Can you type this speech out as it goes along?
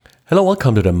Hello,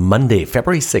 welcome to the Monday,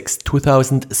 February 6th,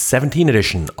 2017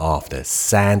 edition of the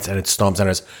SANS and its Storm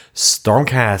Center's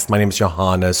StormCast. My name is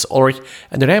Johannes Ulrich,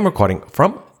 and today I'm recording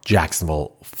from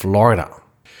Jacksonville, Florida.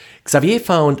 Xavier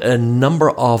found a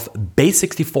number of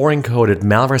base64 encoded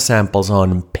malware samples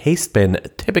on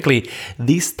Pastebin. Typically,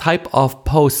 these type of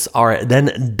posts are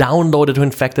then downloaded to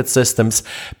infected systems.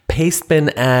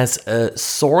 Pastebin as a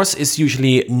source is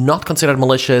usually not considered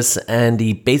malicious, and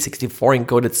the base64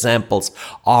 encoded samples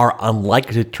are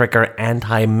unlikely to trigger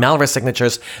anti-malware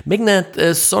signatures, making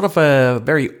that sort of a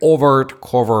very overt,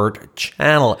 covert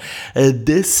channel.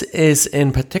 This is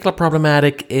in particular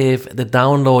problematic if the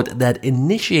download that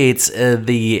initiates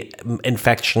the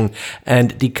infection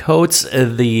and decodes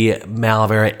the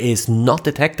malware is not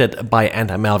detected by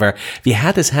anti-malware. We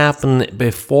had this happen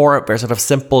before, where sort of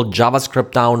simple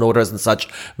JavaScript downloaders and such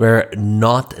were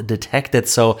not detected.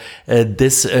 So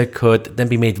this could then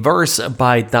be made worse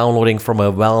by downloading from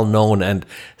a well-known and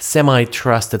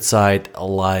semi-trusted site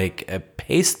like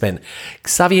Pastebin.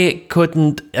 Xavier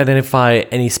couldn't identify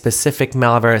any specific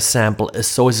malware sample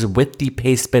associated with the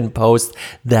Pastebin post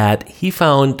that he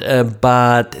found,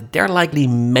 but there are likely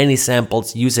many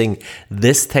samples using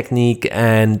this technique,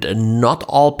 and not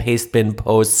all Pastebin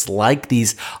posts like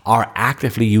these are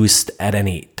actively used at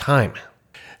any time.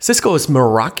 Cisco's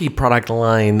Meraki product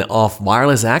line of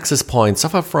wireless access points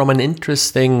suffer from an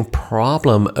interesting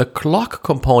problem. A clock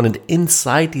component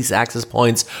inside these access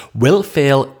points will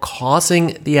fail,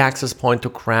 causing the access point to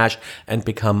crash and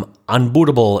become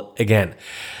unbootable again.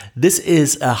 This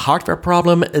is a hardware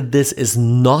problem. This is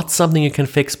not something you can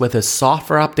fix with a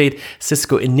software update.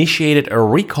 Cisco initiated a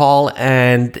recall,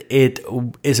 and it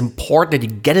is important that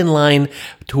you get in line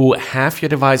to have your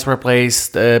device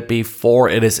replaced before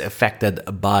it is affected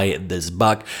by this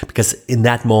bug, because in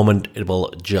that moment it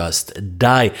will just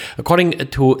die. According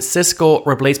to Cisco,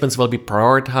 replacements will be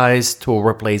prioritized to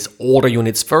replace older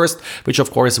units first, which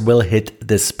of course will hit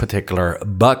this particular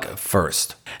bug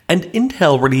first. And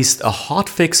Intel released a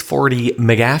hotfix for the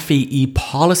McAfee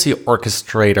ePolicy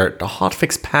orchestrator. The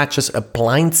hotfix patches a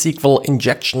blind SQL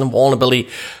injection vulnerability.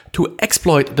 To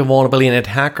exploit the vulnerability, an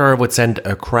attacker would send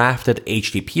a crafted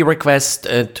HTTP request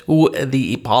to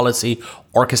the ePolicy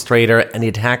orchestrator, and the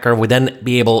attacker would then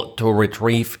be able to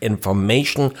retrieve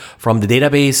information from the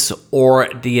database, or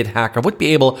the attacker would be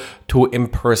able to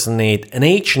impersonate an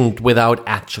agent without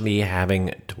actually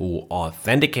having to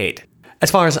authenticate. As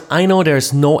far as I know,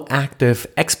 there's no active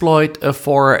exploit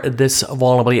for this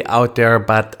vulnerability out there,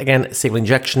 but again, SQL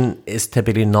injection is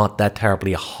typically not that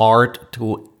terribly hard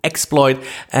to exploit,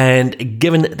 and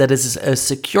given that this is a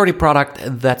security product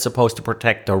that's supposed to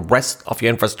protect the rest of your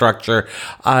infrastructure,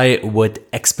 I would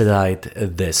expedite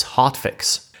this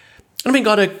hotfix. And we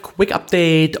got a quick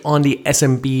update on the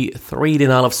SMB3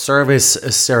 denial of service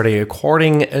Saturday.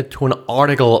 According to an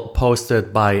article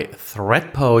posted by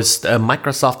Threadpost,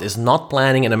 Microsoft is not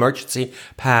planning an emergency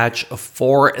patch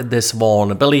for this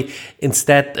vulnerability.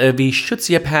 Instead, we should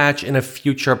see a patch in a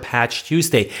future Patch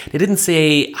Tuesday. They didn't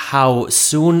say how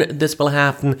soon this will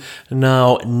happen.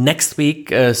 Now, next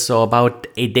week, so about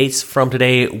 8 days from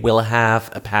today, we'll have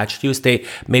a Patch Tuesday.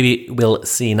 Maybe we'll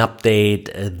see an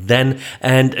update then.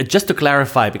 And just to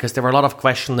clarify, because there were a lot of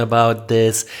questions about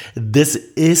this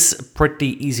is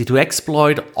pretty easy to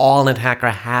exploit. All an attacker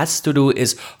has to do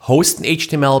is host an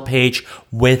HTML page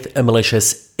with a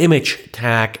malicious image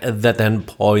tag that then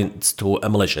points to a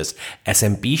malicious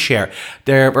SMB share.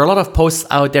 There were a lot of posts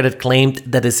out there that claimed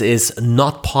that this is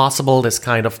not possible, this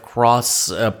kind of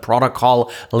cross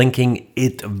protocol linking.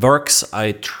 It works.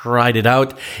 I tried it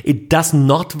out. It does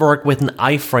not work with an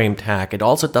iframe tag. It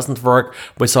also doesn't work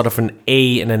with sort of an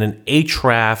A and then an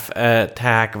href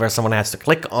tag where someone has to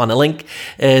click on a link.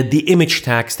 The image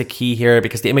tag is the key here,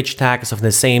 because the image tag is of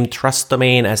the same trust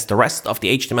domain as the rest of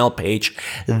the HTML page.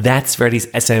 That's where these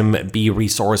SMB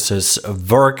resources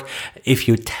work. If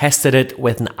you tested it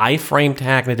with an iframe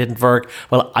tag and it didn't work,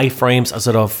 well, iframes are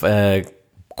sort of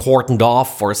cordoned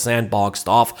off or sandboxed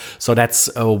off, so that's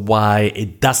why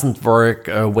it doesn't work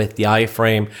with the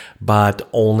iframe, but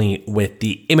only with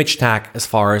the image tag as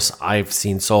far as I've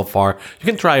seen so far. You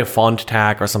can try a font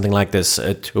tag or something like this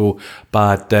too,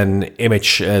 but then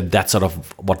image, that's sort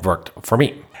of what worked for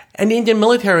me. And the Indian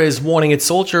military is warning its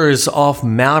soldiers of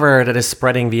malware that is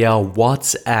spreading via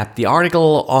WhatsApp. The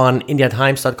article on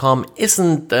indiatimes.com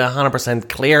isn't 100%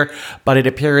 clear, but it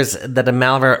appears that the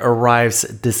malware arrives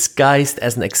disguised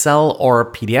as an Excel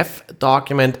or PDF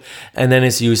document and then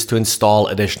is used to install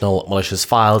additional malicious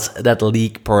files that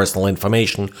leak personal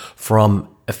information from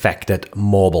affected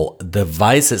mobile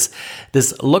devices. This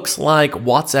looks like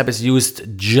WhatsApp is used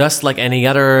just like any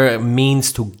other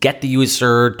means to get the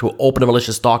user to open a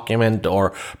malicious document or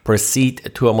proceed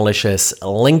to a malicious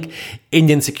link.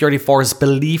 Indian security forces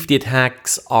believe the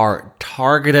attacks are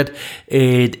targeted.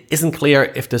 It isn't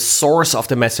clear if the source of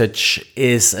the message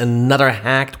is another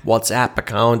hacked WhatsApp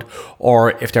account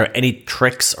or if there are any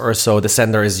tricks or so the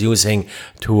sender is using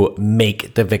to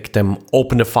make the victim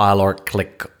open the file or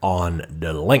click on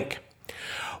the link.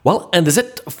 Well, and that's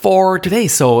it for today.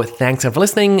 So thanks for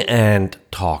listening and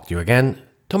talk to you again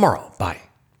tomorrow. Bye.